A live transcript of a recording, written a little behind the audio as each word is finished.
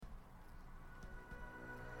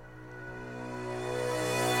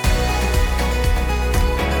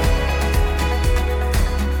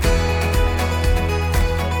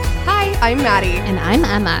I'm Maddie. And I'm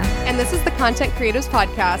Emma. And this is the Content Creatives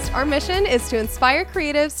Podcast. Our mission is to inspire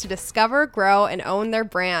creatives to discover, grow, and own their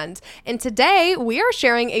brand. And today we are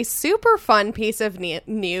sharing a super fun piece of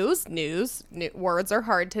news. Words are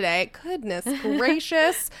hard today. Goodness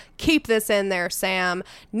gracious. Keep this in there, Sam.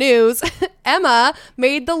 News. Emma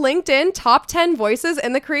made the LinkedIn top 10 voices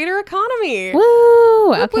in the creator economy.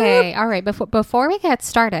 Woo! Okay. All right. Before we get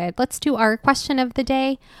started, let's do our question of the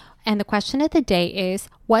day. And the question of the day is,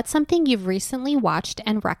 what's something you've recently watched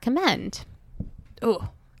and recommend? Oh,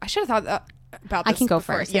 I should have thought about this. I can go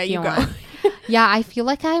before. first. Yeah, if you want. go. Yeah, I feel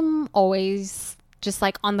like I'm always just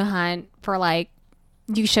like on the hunt for like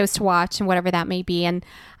new shows to watch and whatever that may be. And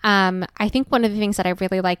I think one of the things that I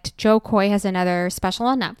really liked, Joe Coy has another special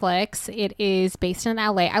on Netflix. It is based in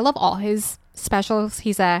LA. I love all his specials.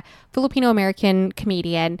 He's a Filipino-American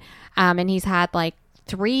comedian, and he's had like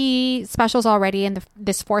 3 specials already, and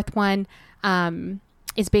this 4th one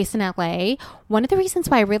is based in LA. One of the reasons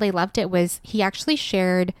why I really loved it was he actually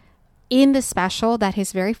shared in the special that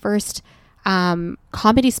his very first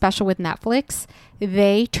comedy special with Netflix,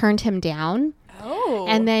 they turned him down. Oh.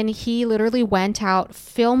 And then he literally went out,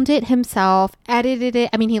 filmed it himself, edited it.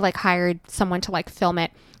 I mean, he like hired someone to like film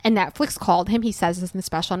it, and Netflix called him, he says this in the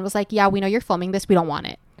special, and was like, yeah, we know you're filming this, we don't want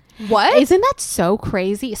it. What? Isn't that so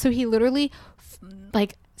crazy? So he literally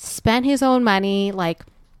like spent his own money, like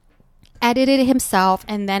edited it himself,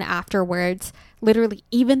 and then afterwards, literally,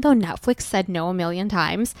 even though Netflix said no a million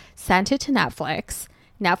times, sent it to Netflix.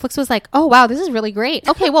 Netflix was like, oh wow, this is really great,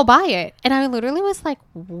 okay, we'll buy it. And I literally was like,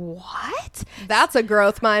 what? That's a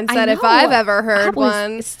growth mindset if I've ever heard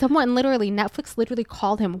one. Someone literally, Netflix literally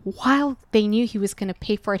called him while they knew he was going to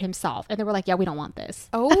pay for it himself, and they were like, yeah, we don't want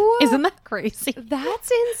this. Oh. Isn't that crazy?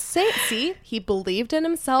 That's insane. See, he believed in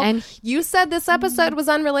himself. And you said this episode was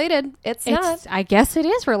unrelated. It's not. I guess it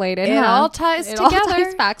is related. It all ties together. All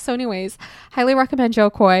ties back. So anyways, highly recommend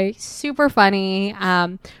Joe Coy. Super funny.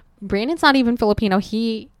 Brandon's not even Filipino.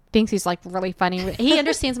 He thinks he's like really funny. He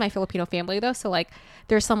understands my Filipino family though. So like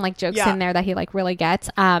there's some like jokes in there that he like really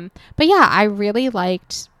gets. But yeah, I really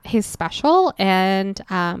liked his special, and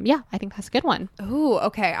yeah, I think that's a good one. Ooh,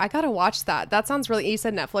 okay. I gotta watch that. That sounds really, you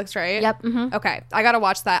said Netflix, right? Yep. Mm-hmm. Okay. I gotta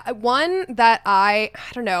watch that. One that I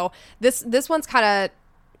don't know. This one's kind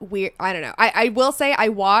of weird. I don't know. I will say I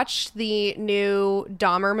watched the new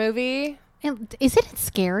Dahmer movie. Is it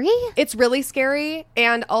scary? It's really scary,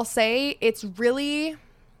 and I'll say it's really,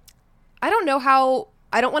 I don't know how,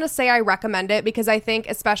 I don't want to say I recommend it, because I think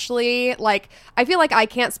especially like, I feel like I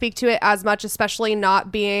can't speak to it as much, especially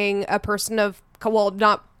not being a person of, well,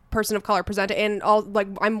 not person of color presented, and all like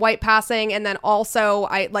I'm white passing, and then also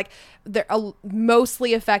I like they're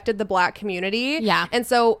mostly affected the Black community. Yeah. And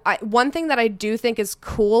so one thing that I do think is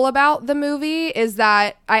cool about the movie is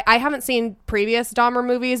that I haven't seen previous Dahmer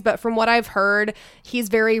movies, but from what I've heard, he's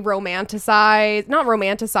very not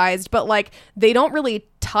romanticized, but like they don't really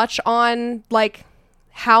touch on like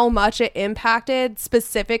how much it impacted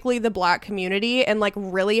specifically the Black community, and like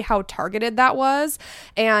really how targeted that was.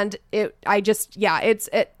 And it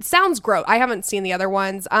sounds gross. I haven't seen the other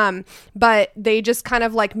ones, but they just kind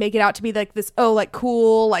of like make it out to be like this, oh, like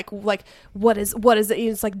cool, like what is it?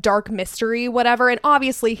 It's like dark mystery, whatever. And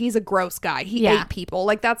obviously he's a gross guy. He ate people.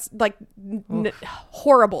 Like that's like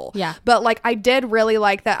horrible. Yeah. But like I did really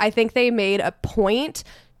like that. I think they made a point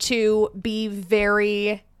to be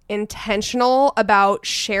very intentional about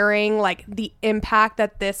sharing like the impact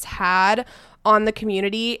that this had on the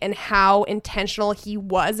community, and how intentional he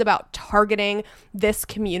was about targeting this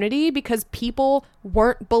community, because people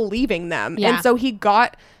weren't believing them. Yeah. And so he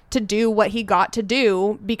got to do what he got to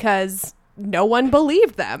do because no one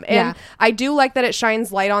believed them. And I do like that it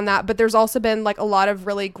shines light on that, but there's also been like a lot of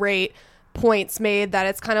really great points made that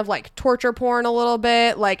it's kind of like torture porn a little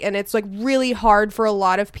bit, like, and it's like really hard for a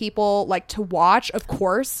lot of people like to watch, of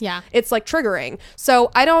course. Yeah. It's like triggering. So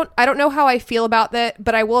I don't know how I feel about that,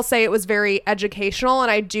 but I will say it was very educational, and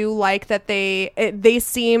I do like that they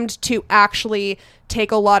seemed to actually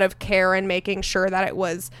take a lot of care in making sure that it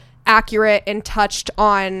was accurate and touched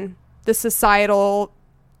on the societal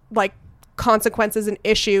like consequences and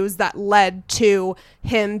issues that led to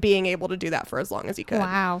him being able to do that for as long as he could.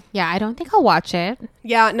 Wow. Yeah, I don't think I'll watch it.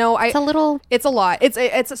 Yeah, no, it's a lot.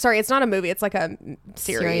 It's sorry, it's not a movie, it's like a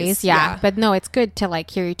series. Yeah. But no, it's good to like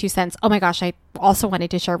hear your 2 cents. Oh my gosh, I also wanted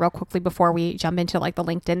to share real quickly before we jump into like the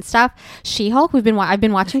LinkedIn stuff. She-Hulk, I've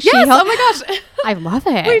been watching She-Hulk. Oh my gosh. I love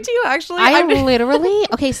it. Wait, do you actually? I literally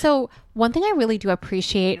okay, so one thing I really do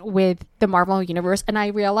appreciate with the Marvel universe, and I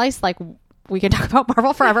realized like we can talk about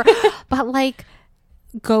Marvel forever, but like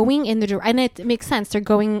going in and it makes sense. They're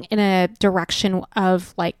going in a direction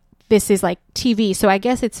of like this is like TV. So I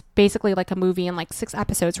guess it's basically like a movie in like 6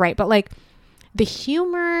 episodes, right? But like the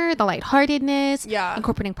humor, the lightheartedness,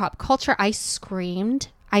 incorporating pop culture, I screamed.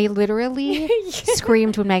 I literally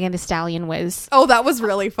screamed when Megan Thee Stallion was. Oh, that was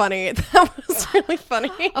really funny. That was really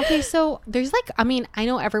funny. Okay, so there's like, I mean, I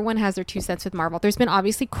know everyone has their 2 cents with Marvel. There's been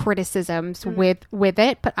obviously criticisms with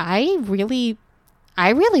it, but I really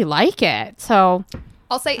like it. So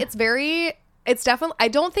I'll say it's definitely, I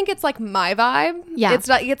don't think it's like my vibe. Yeah.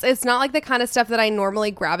 It's not like the kind of stuff that I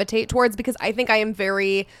normally gravitate towards, because I think I am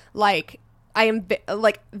very very, I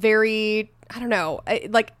don't know.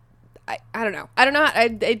 I don't know.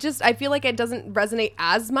 I feel like it doesn't resonate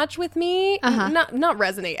as much with me. Not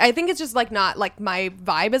resonate. I think it's just like not like my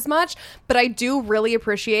vibe as much, but I do really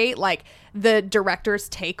appreciate like the director's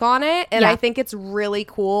take on it. And I think it's really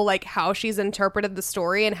cool, like how she's interpreted the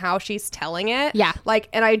story and how she's telling it. Yeah. Like,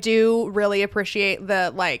 and I do really appreciate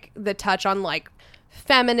the touch on like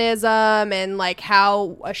feminism and like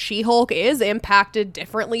how a She-Hulk is impacted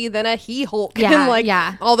differently than a He-Hulk and like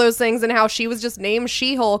all those things, and how she was just named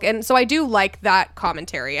She-Hulk. And so I do like that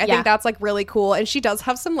commentary. I think that's like really cool, and she does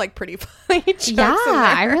have some like pretty funny jokes in there.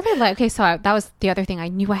 I really like. Okay, so that was the other thing. I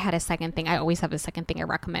knew I had a second thing. I always have a second thing I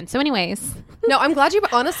recommend. So anyways, no, I'm glad you,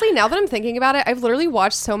 but honestly, now that I'm thinking about it, I've literally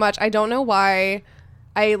watched so much. I don't know why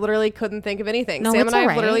I literally couldn't think of anything. No, Sam and I have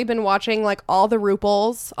right. literally been watching like all the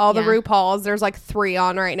RuPauls, the RuPauls. There's like 3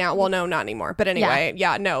 on right now. Well, no, not anymore. But anyway,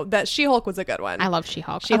 that She-Hulk was a good one. I love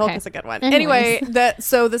She-Hulk. She-Hulk is a good one. Anyway,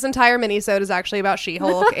 so this entire minisode is actually about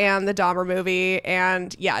She-Hulk and the Dahmer movie.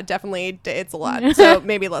 And yeah, definitely it's a lot. So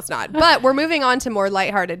maybe let's not. But we're moving on to more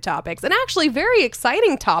lighthearted topics, and actually very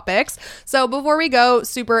exciting topics. So before we go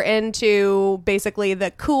super into basically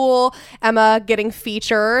the cool Emma getting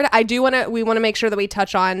featured, we want to make sure that we touch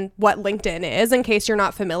on what LinkedIn is, in case you're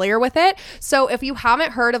not familiar with it. So if you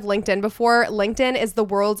haven't heard of LinkedIn before, LinkedIn is the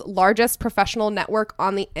world's largest professional network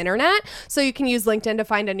on the internet. So you can use LinkedIn to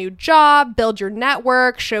find a new job, build your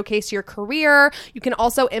network, showcase your career. You can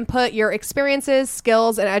also input your experiences,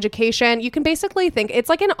 skills, and education. You can basically think it's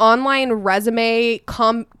like an online resume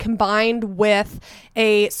combined with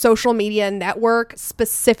a social media network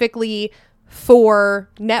specifically for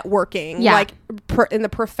networking, like in the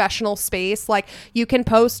professional space. Like you can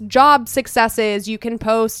post job successes, you can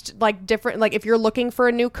post like different, like if you're looking for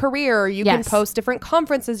a new career, you can post different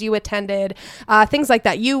conferences you attended, things like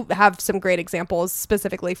that. You have some great examples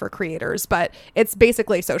specifically for creators, but it's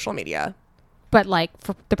basically social media. But like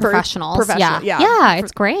for the professionals. Yeah,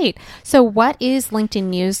 it's great. So what is LinkedIn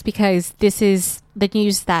News? Because this is the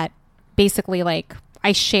news that basically like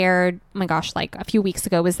I shared, oh my gosh, like a few weeks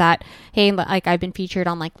ago, was that, hey, like I've been featured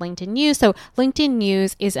on like LinkedIn News. So LinkedIn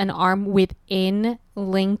News is an arm within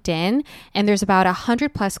LinkedIn, and there's about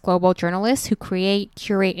 100+ global journalists who create,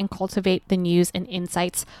 curate, and cultivate the news and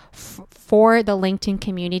insights for the LinkedIn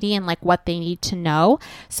community and like what they need to know.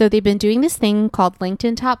 So they've been doing this thing called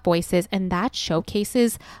LinkedIn Top Voices, and that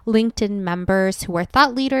showcases LinkedIn members who are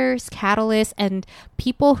thought leaders, catalysts, and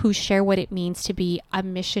people who share what it means to be a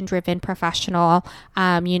mission-driven professional,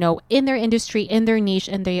 in their industry, in their niche,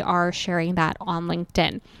 and they are sharing that on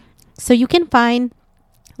LinkedIn. So you can find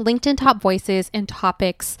LinkedIn Top Voices and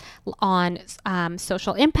topics on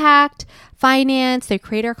social impact, finance, the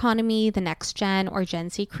creator economy, the next gen or Gen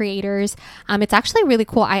Z creators. It's actually really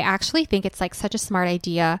cool. I actually think it's like such a smart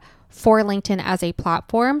idea for LinkedIn as a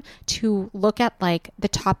platform to look at like the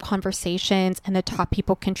top conversations and the top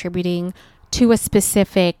people contributing to a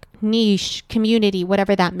specific niche, community,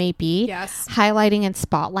 whatever that may be, highlighting and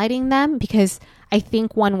spotlighting them. Because I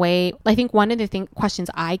think one of the questions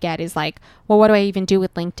I get is like, well, what do I even do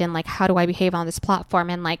with LinkedIn? Like, how do I behave on this platform?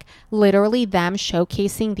 And like literally them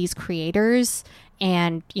showcasing these creators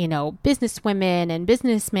and, businesswomen and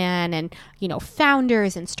businessmen and,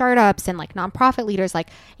 founders and startups and like nonprofit leaders, like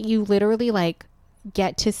you literally like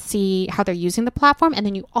get to see how they're using the platform, and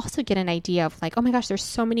then you also get an idea of like, oh my gosh, there's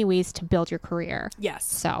so many ways to build your career.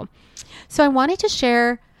 So I wanted to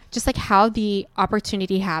share just like how the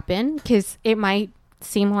opportunity happened, because it might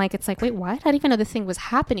seem like it's like, wait, what? I didn't even know this thing was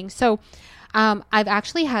happening. So I've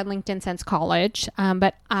actually had LinkedIn since college,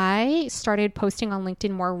 but I started posting on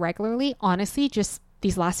LinkedIn more regularly, honestly, just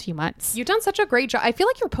these last few months. You've done such a great job. I feel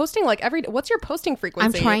like you're posting like what's your posting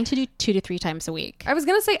frequency? I'm trying to do 2 to 3 times a week. I was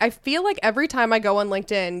going to say, I feel like every time I go on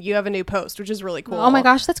LinkedIn, you have a new post, which is really cool. Oh my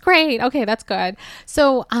gosh, that's great. Okay, that's good.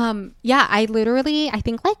 So, I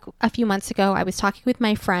think like a few months ago, I was talking with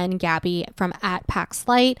my friend Gabby from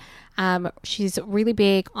 @PaxLight. She's really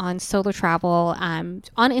big on solo travel, on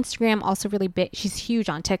Instagram, also really big. She's huge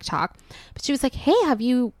on TikTok. But she was like, hey, have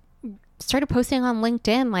you started posting on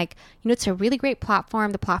LinkedIn. Like, you know, it's a really great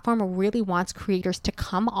platform. The platform really wants creators to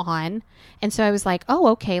come on. And so I was like, oh,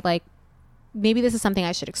 okay, like maybe this is something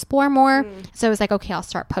I should explore more. So I was like, okay, I'll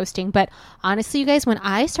start posting. But honestly, you guys, when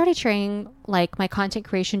I started sharing like my content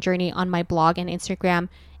creation journey on my blog and Instagram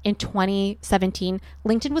in 2017,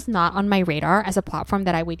 LinkedIn was not on my radar as a platform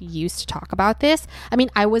that I would use to talk about this. I mean,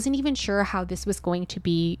 I wasn't even sure how this was going to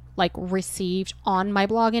be like received on my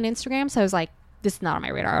blog and Instagram. So I was like, this is not on my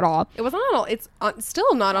radar at all. It wasn't on. It's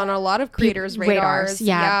still not on a lot of creators' radars.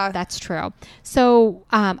 Yeah, that's true. So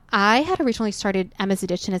I had originally started Emma's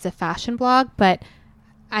Edition as a fashion blog, but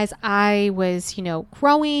as I was, you know,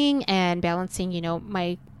 growing and balancing, you know,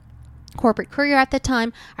 my corporate career at the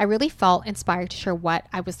time, I really felt inspired to share what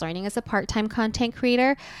I was learning as a part-time content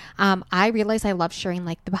creator. I realized I love sharing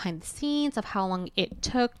like the behind the scenes of how long it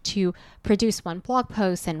took to produce one blog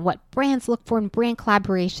post and what brands look for in brand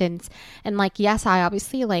collaborations. And like, yes, I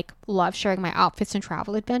obviously like love sharing my outfits and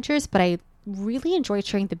travel adventures, but I really enjoyed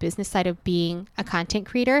sharing the business side of being a content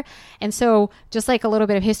creator. And so just like a little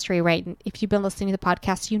bit of history, right? If you've been listening to the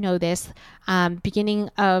podcast, you know this. Beginning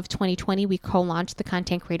of 2020, we co-launched the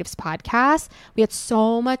Content Creatives podcast. We had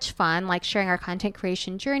so much fun, like sharing our content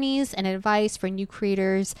creation journeys and advice for new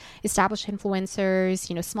creators, established influencers,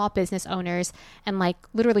 you know, small business owners. And like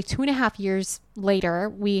literally 2.5 years later,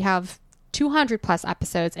 we have 200 plus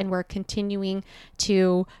episodes, and we're continuing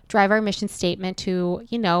to drive our mission statement to,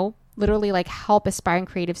 you know, literally like help aspiring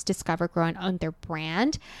creatives discover, grow, and own their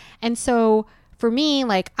brand. And so for me,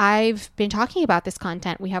 like I've been talking about this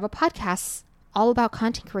content. We have a podcast all about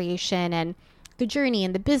content creation and the journey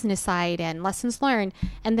and the business side and lessons learned.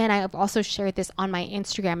 And then I've also shared this on my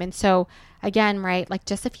Instagram. And so again, right, like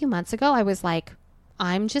just a few months ago, I was like,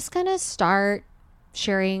 I'm just going to start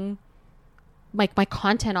sharing like my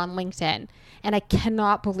content on LinkedIn. And I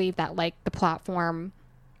cannot believe that like the platform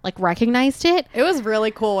like recognized it. It was really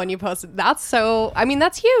cool when you posted. That's so, I mean,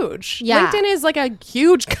 that's huge. Yeah. LinkedIn is like a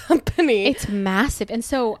huge company. It's massive. And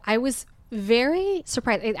so I was very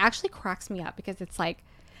surprised. It actually cracks me up because it's like,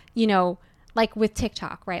 you know, like with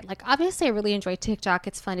TikTok, right? Like obviously I really enjoy TikTok.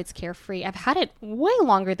 It's fun. It's carefree. I've had it way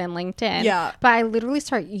longer than LinkedIn. Yeah. But I literally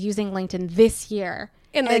started using LinkedIn this year.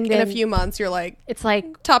 And like in a few months, you're like, it's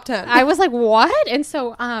like top 10. I was like, what? And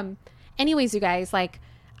so, anyways, you guys, like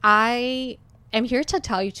I am here to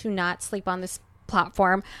tell you to not sleep on this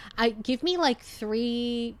platform. Give me like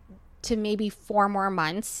 3 to maybe 4 more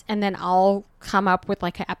months, and then I'll come up with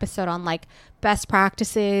like an episode on like best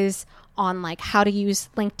practices on like how to use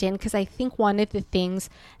LinkedIn. Because I think one of the things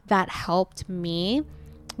that helped me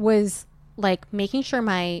was like making sure oh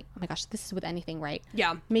my gosh, this is with anything, right?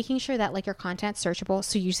 Yeah. Making sure that like your content's searchable.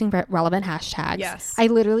 So using relevant hashtags. Yes. I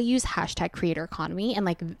literally use hashtag creator economy, and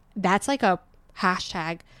like that's like a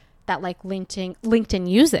hashtag that like LinkedIn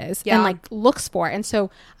uses and like looks for. And so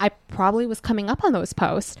I probably was coming up on those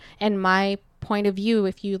posts. And my point of view,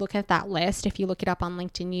 if you look at that list, if you look it up on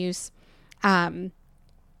LinkedIn News, I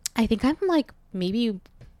think I'm like maybe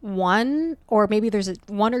one, or maybe there's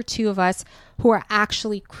 1 or 2 of us who are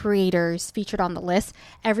actually creators featured on the list.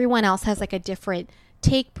 Everyone else has like a different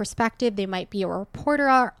take, perspective. They might be a reporter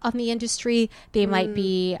on the industry. They might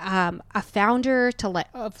be a founder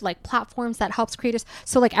of like platforms that helps creators.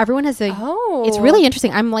 So like everyone has it's really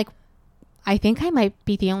interesting. I'm like, I think I might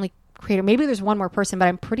be the only creator. Maybe there's one more person, but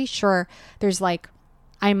I'm pretty sure there's like,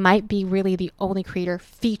 I might be really the only creator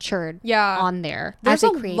featured on there. There's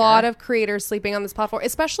as a lot of creators sleeping on this platform,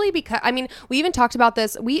 especially because, I mean, we even talked about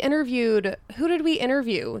this. We interviewed, who did we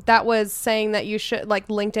interview that was saying that you should, like,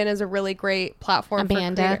 LinkedIn is a really great platform for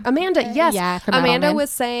creators? Amanda, yes. Yeah, Amanda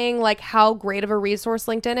was saying, like, how great of a resource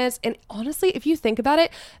LinkedIn is. And honestly, if you think about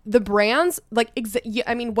it, the brands, like,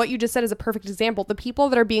 I mean, what you just said is a perfect example. The people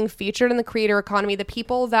that are being featured in the creator economy, the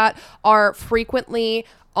people that are frequently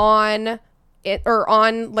on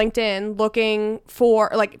LinkedIn looking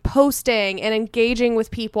for like posting and engaging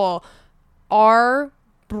with people are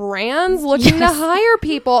brands looking to hire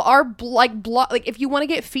people, are like if you want to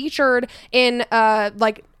get featured in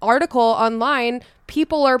like article online,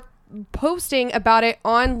 people are posting about it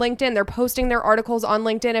on LinkedIn. They're posting their articles on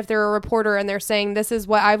LinkedIn if they're a reporter, and they're saying, this is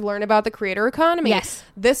what I've learned about the creator economy. Yes.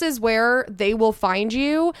 This is where they will find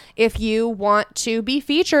you if you want to be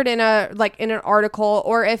featured in an article,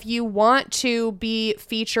 or if you want to be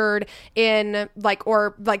featured in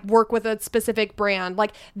or work with a specific brand.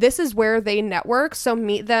 Like, this is where they network. So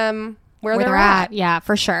meet them where they're at. Yeah,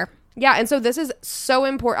 for sure. Yeah, and so this is so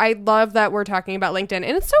important. I love that we're talking about LinkedIn, and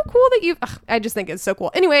it's so cool that I just think it's so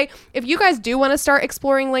cool. Anyway, if you guys do want to start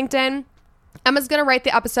exploring LinkedIn, Emma's going to write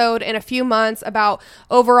the episode in a few months about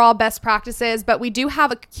overall best practices, but we do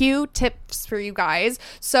have a few tips for you guys.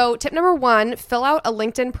 So tip number 1, fill out a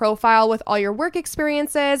LinkedIn profile with all your work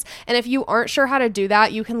experiences. And if you aren't sure how to do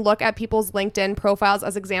that, you can look at people's LinkedIn profiles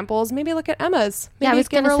as examples. Maybe look at Emma's. Maybe I was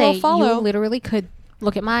give going her to a say, little follow. you literally could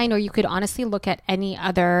look at mine, or you could honestly look at any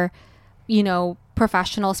other,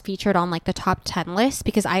 professionals featured on like the top 10 list,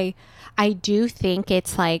 because I do think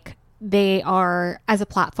it's like, they are, as a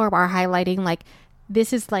platform, are highlighting like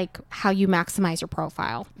this is like how you maximize your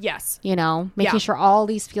profile. Yes. Making sure all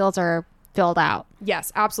these fields are filled out.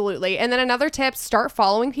 Yes, absolutely. And then another tip, start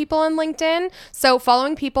following people on LinkedIn. So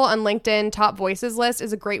following people on LinkedIn top voices list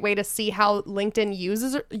is a great way to see how LinkedIn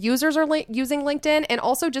users are using LinkedIn, and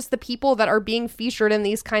also just the people that are being featured in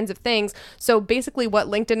these kinds of things. So basically what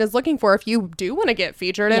LinkedIn is looking for if you do want to get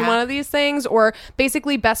featured in one of these things, or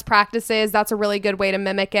basically best practices, that's a really good way to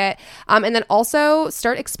mimic it. And then also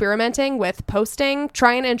start experimenting with posting.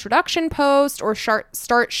 Try an introduction post or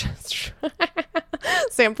start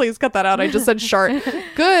Sam, please cut that out. I just said shart.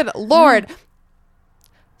 Good Lord.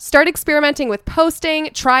 Start experimenting with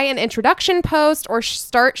posting. Try an introduction post, or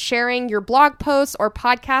start sharing your blog posts or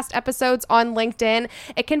podcast episodes on LinkedIn.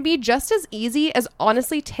 It can be just as easy as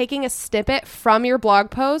honestly taking a snippet from your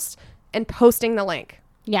blog post and posting the link.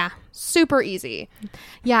 Yeah. Super easy.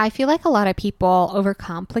 Yeah, I feel like a lot of people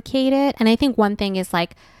overcomplicate it. And I think one thing is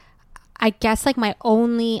like, I guess like my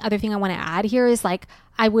only other thing I want to add here is like,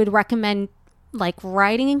 I would recommend like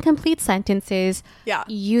writing in complete sentences,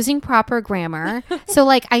 using proper grammar. So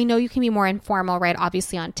like, I know you can be more informal, right?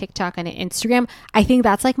 Obviously on TikTok and Instagram. I think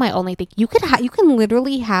that's like my only thing. You can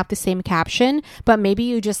literally have the same caption, but maybe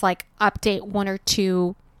you just like update 1 or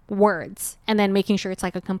 2 words and then making sure it's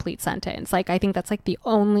like a complete sentence. Like, I think that's like the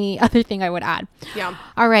only other thing I would add. Yeah.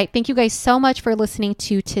 All right. Thank you guys so much for listening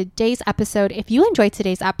to today's episode. If you enjoyed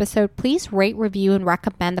today's episode, please rate, review, and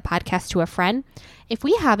recommend the podcast to a friend. If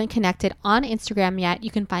we haven't connected on Instagram yet,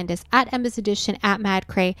 you can find us at Emma's Edition, at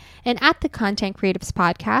MadCray, and at the Content Creatives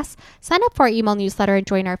Podcast. Sign up for our email newsletter and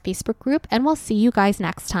join our Facebook group, and we'll see you guys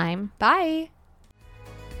next time. Bye.